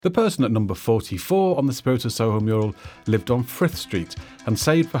The person at number 44 on the Spirit of Soho mural lived on Frith Street and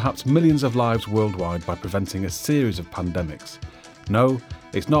saved perhaps millions of lives worldwide by preventing a series of pandemics. No,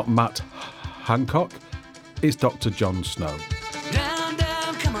 it's not Matt Hancock, it's Dr. John Snow. Down,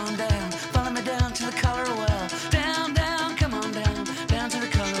 down, come on down, follow me down to the colour well. Down, down, come on down to the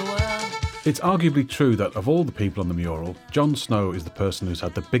colour well. It's arguably true that of all the people on the mural, John Snow is the person who's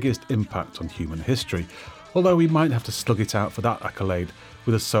had the biggest impact on human history, although we might have to slug it out for that accolade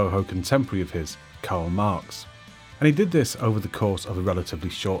with a Soho contemporary of his, Karl Marx. And he did this over the course of a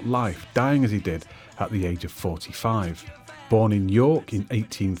relatively short life, dying as he did at the age of 45. Born in York in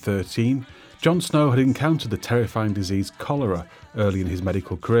 1813, John Snow had encountered the terrifying disease cholera early in his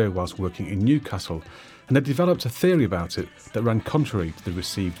medical career whilst working in Newcastle, and had developed a theory about it that ran contrary to the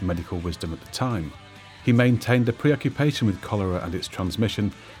received medical wisdom at the time. He maintained a preoccupation with cholera and its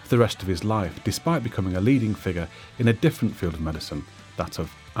transmission for the rest of his life, despite becoming a leading figure in a different field of medicine, that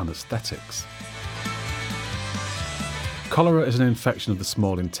of anaesthetics. Cholera is an infection of the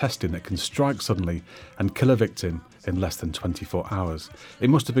small intestine that can strike suddenly and kill a victim in less than 24 hours. It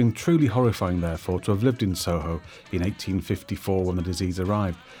must have been truly horrifying, therefore, to have lived in Soho in 1854 when the disease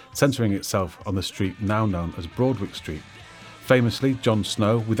arrived, centring itself on the street now known as Broadwick Street. Famously, John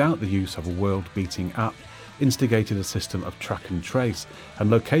Snow, without the use of a world-beating app, instigated a system of track and trace and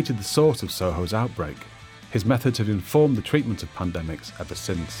located the source of Soho's outbreak. His methods have informed the treatment of pandemics ever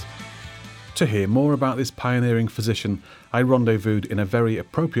since. To hear more about this pioneering physician, I rendezvoused in a very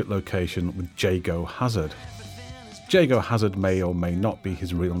appropriate location with Jago Hazard. Jago Hazard may or may not be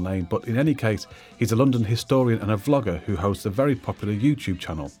his real name, but in any case, he's a London historian and a vlogger who hosts a very popular YouTube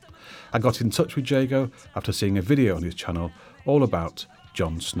channel. I got in touch with Jago after seeing a video on his channel all about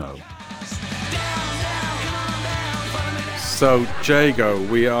John Snow. So, Jago,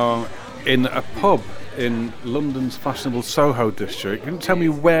 we are in a pub in London's fashionable Soho district. Can you tell me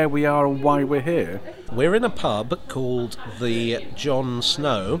where we are and why we're here? We're in a pub called the John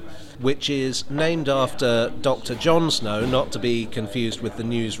Snow, which is named after Dr. Jon Snow, not to be confused with the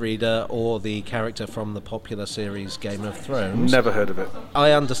newsreader or the character from the popular series Game of Thrones. Never heard of it.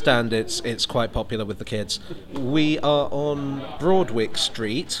 I understand it's quite popular with the kids. We are on Broadwick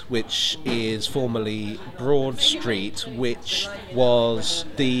Street, which is formerly Broad Street, which was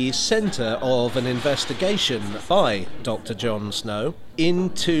the centre of an investigation by Dr. Jon Snow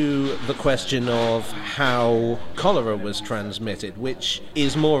into the question of how cholera was transmitted, which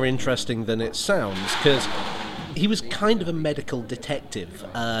is more interesting than it sounds, because he was kind of a medical detective.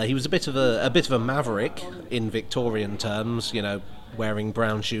 He was a bit of a maverick in Victorian terms, you know, wearing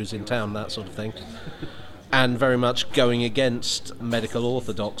brown shoes in town, that sort of thing. And very much going against medical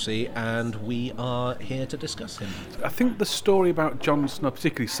orthodoxy, and we are here to discuss him. I think the story about John Snow,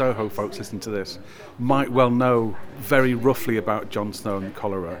 particularly Soho folks listening to this, might well know very roughly about John Snow and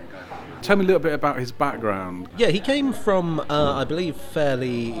cholera. Tell me a little bit about his background. Yeah, he came from, I believe,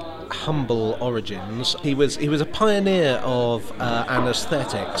 fairly humble origins. He was a pioneer of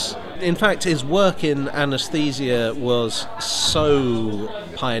anaesthetics. In fact, his work in anaesthesia was so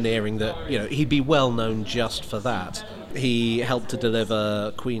pioneering that, you know, he'd be well known just for that. He helped to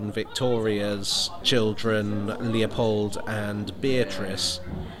deliver Queen Victoria's children, Leopold and Beatrice.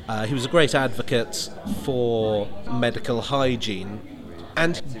 He was a great advocate for medical hygiene.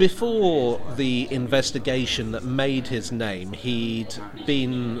 And before the investigation that made his name, he'd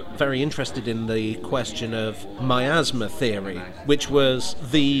been very interested in the question of miasma theory, which was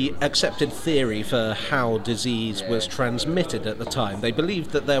the accepted theory for how disease was transmitted at the time. They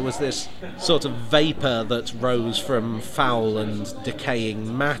believed that there was this sort of vapour that rose from foul and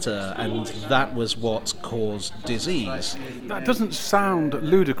decaying matter, and that was what caused disease. That doesn't sound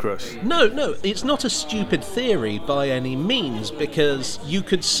ludicrous. No, it's not a stupid theory by any means, because you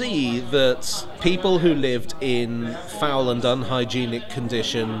could see that people who lived in foul and unhygienic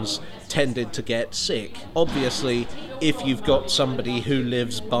conditions tended to get sick. Obviously, if you've got somebody who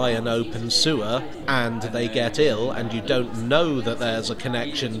lives by an open sewer and they get ill and you don't know that there's a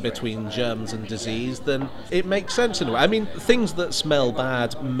connection between germs and disease, then it makes sense in a way. I mean, things that smell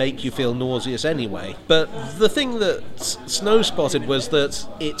bad make you feel nauseous anyway. But the thing that Snow spotted was that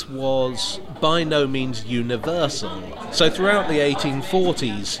it was by no means universal. So throughout the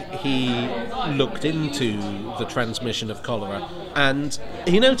 1840s, he looked into the transmission of cholera, and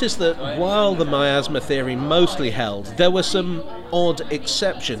he noticed that while the miasma theory mostly held, there were some odd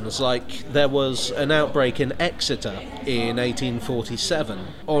exceptions, like there was an outbreak in Exeter in 1847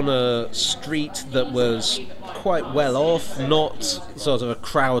 on a street that was quite well off, not sort of a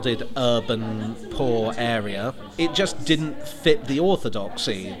crowded urban poor area. It just didn't fit the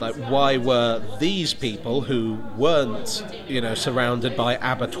orthodoxy. Like, why were these people who weren't, surrounded by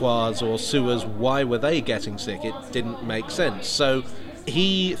abattoirs or sewers, why were they getting sick? It didn't make sense. So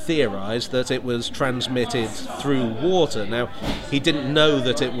he theorized that it was transmitted through water. Now, he didn't know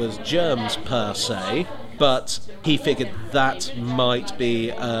that it was germs per se, but he figured that might be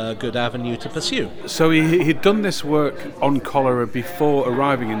a good avenue to pursue. So he'd done this work on cholera before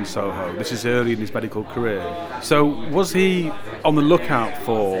arriving in Soho. This is early in his medical career. So was he on the lookout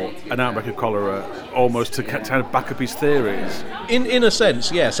for an outbreak of cholera almost to kind of back up his theories? In a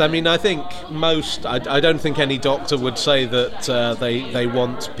sense, yes. I mean, I think I don't think any doctor would say that they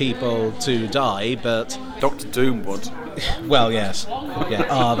want people to die, but... Dr. Doom would. Well, yes.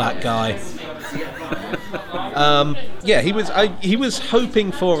 Yeah. That guy. He was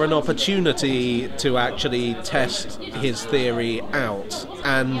hoping for an opportunity to actually test his theory out,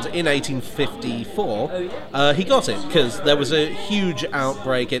 and in 1854 he got it, because there was a huge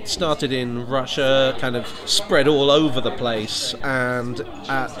outbreak. It started in Russia, kind of spread all over the place, and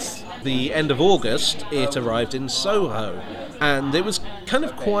at the end of August it arrived in Soho. And it was kind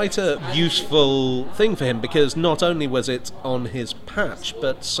of quite a useful thing for him, because not only was it on his patch,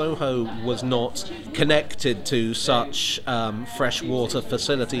 but Soho was not connected to such freshwater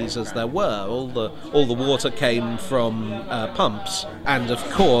facilities as there were. All the water came from pumps, and of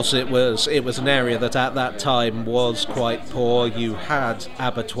course it was an area that at that time was quite poor. You had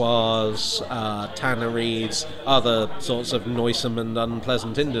abattoirs, tanneries, other sorts of noisome and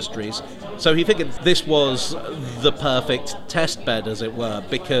unpleasant industries. So he figured this was the perfect test bed, as it were,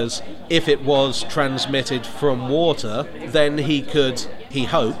 because if it was transmitted from water, then he could, he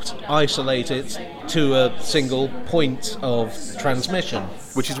hoped, isolate it to a single point of transmission.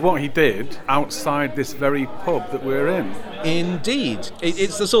 Which is what he did outside this very pub that we're in. Indeed.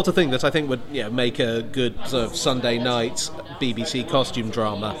 It's the sort of thing that I think would make a good sort of Sunday night BBC costume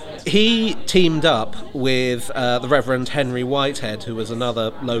drama. He teamed up with the Reverend Henry Whitehead, who was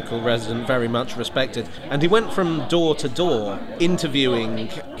another local resident, very much respected, and he went from door to door interviewing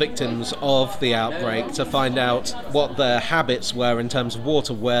victims of the outbreak to find out what their habits were in terms of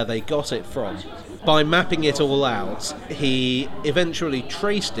water, where they got it from. By mapping it all out, he eventually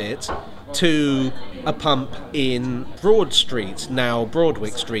traced it to a pump in Broad Street, now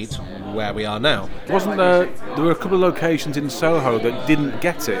Broadwick Street, where we are now. Wasn't there were a couple of locations in Soho that didn't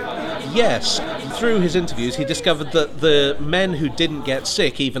get it? Yes. Through his interviews, he discovered that the men who didn't get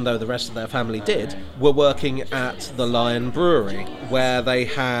sick, even though the rest of their family did, were working at the Lion Brewery, where they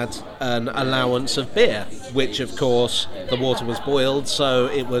had an allowance of beer, which, of course, the water was boiled, so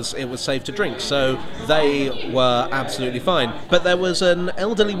it was safe to drink. So they were absolutely fine. But there was an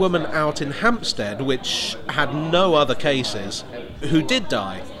elderly woman out in Hampstead, which had no other cases, who did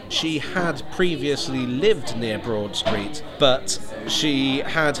die. She had previously lived near Broad Street, but she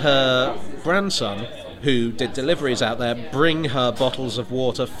had her grandson, who did deliveries out there, bring her bottles of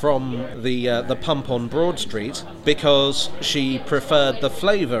water from the pump on Broad Street, because she preferred the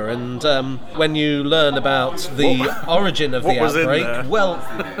flavour. And when you learn about the origin of the outbreak,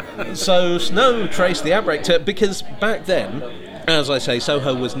 well, so Snow traced the outbreak to, because back then, as I say,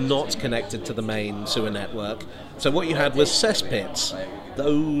 Soho was not connected to the main sewer network, so what you had was cesspits.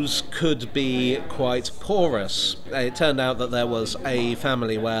 Those could be quite porous. It turned out that there was a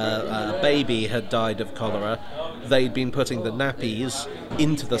family where a baby had died of cholera. They'd been putting the nappies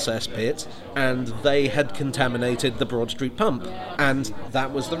into the cesspit, and they had contaminated the Broad Street pump, and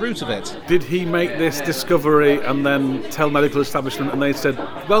that was the root of it. Did he make this discovery and then tell medical establishment, and they said,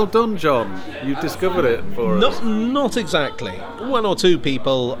 "Well done, John, you've discovered it for us"? Not exactly. One or two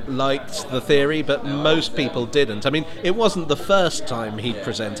people liked the theory, but most people didn't. I mean, it wasn't the first time he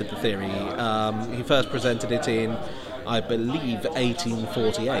presented the theory. He first presented it in, I believe,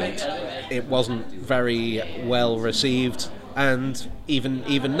 1848. It wasn't very well received, and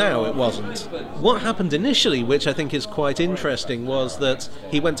even now it wasn't. What happened initially, which I think is quite interesting, was that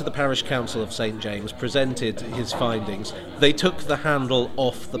he went to the Parish Council of St. James, presented his findings. They took the handle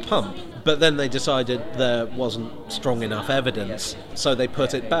off the pump, but then they decided there wasn't strong enough evidence, so they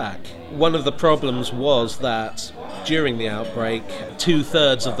put it back. One of the problems was that during the outbreak,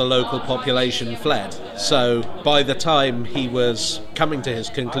 2/3 of the local population fled. So by the time he was coming to his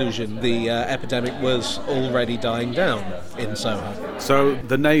conclusion, the epidemic was already dying down in Soho. So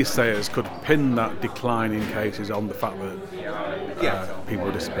the naysayers could pin that decline in cases on the fact that people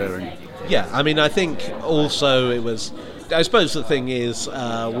were disappearing. Yeah, I mean, I think also it was I suppose the thing is,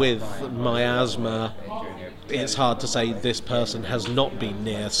 with miasma, it's hard to say this person has not been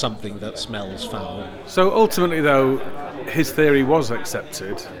near something that smells foul. So ultimately, though, his theory was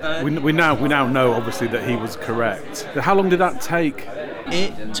accepted. We now know, obviously, that he was correct. How long did that take?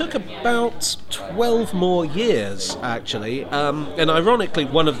 It took about 12 more years, actually. And ironically,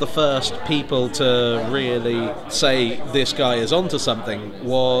 one of the first people to really say this guy is onto something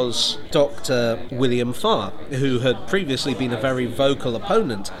was Dr. William Farr, who had previously been a very vocal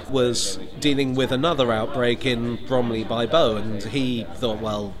opponent, was dealing with another outbreak in Bromley by Bow, and he thought,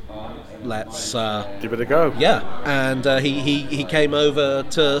 well, let's give it a go. Yeah, and he came over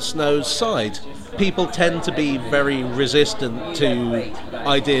to Snow's side. People tend to be very resistant to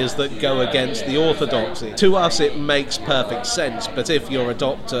ideas that go against the orthodoxy. To us, it makes perfect sense, but if you're a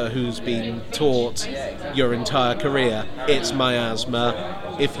doctor who's been taught your entire career it's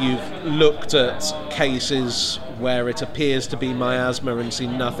miasma, if you've looked at cases where it appears to be miasma and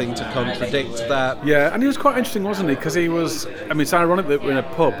seen nothing to contradict that. Yeah, and he was quite interesting, wasn't he? Because he was, I mean, it's ironic that we're in a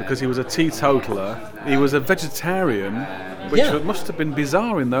pub because he was a teetotaler, he was a vegetarian, which must have been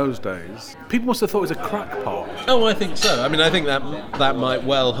bizarre in those days. People must have thought he was a crackpot. Oh, I think so. I mean, I think that might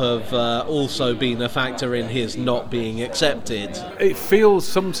well have also been a factor in his not being accepted. It feels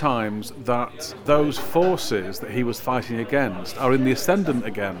sometimes that those forces that he was fighting against are in the ascendant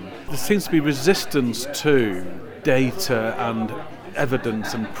again. There seems to be resistance to data and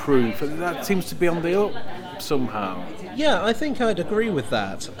evidence and proof, and that seems to be on the up somehow. Yeah, I think I'd agree with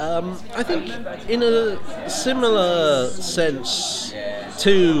that. I think in a similar sense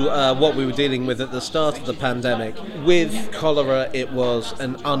to what we were dealing with at the start of the pandemic, with cholera it was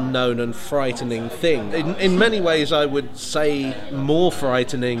an unknown and frightening thing. In many ways I would say more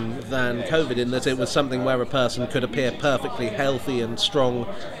frightening than COVID, in that it was something where a person could appear perfectly healthy and strong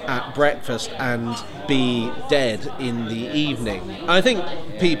at breakfast and be dead in the evening. I think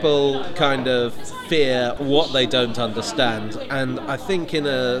people kind of fear what they don't understand, and I think in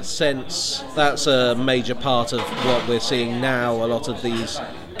a sense that's a major part of what we're seeing now, a lot of these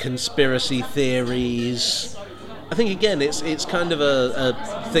conspiracy theories. I think again it's kind of a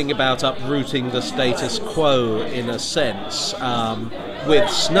thing about uprooting the status quo in a sense. With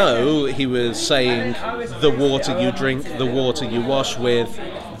Snow, he was saying the water you drink, the water you wash with,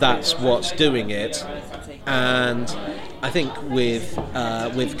 that's what's doing it. And I think with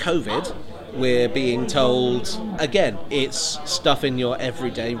COVID, we're being told, again, it's stuff in your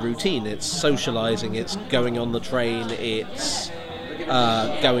everyday routine. It's socialising, it's going on the train, it's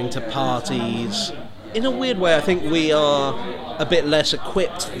going to parties. In a weird way, I think we are a bit less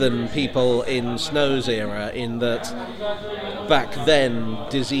equipped than people in Snow's era, in that back then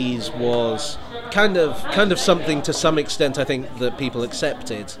disease was kind of something to some extent I think that people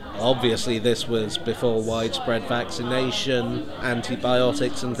accepted. Obviously this was before widespread vaccination,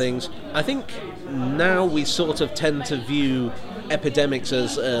 antibiotics and things. I think now we sort of tend to view epidemics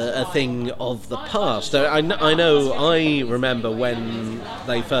as a thing of the past. I know I remember when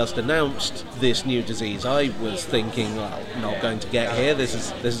they first announced this new disease, I was thinking, well, not going to get here,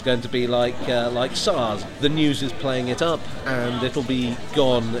 this is going to be like SARS. The news is playing it up and it'll be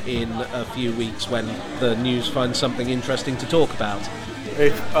gone in a few weeks when the news finds something interesting to talk about.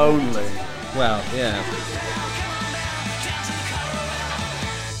 If only. Well, yeah.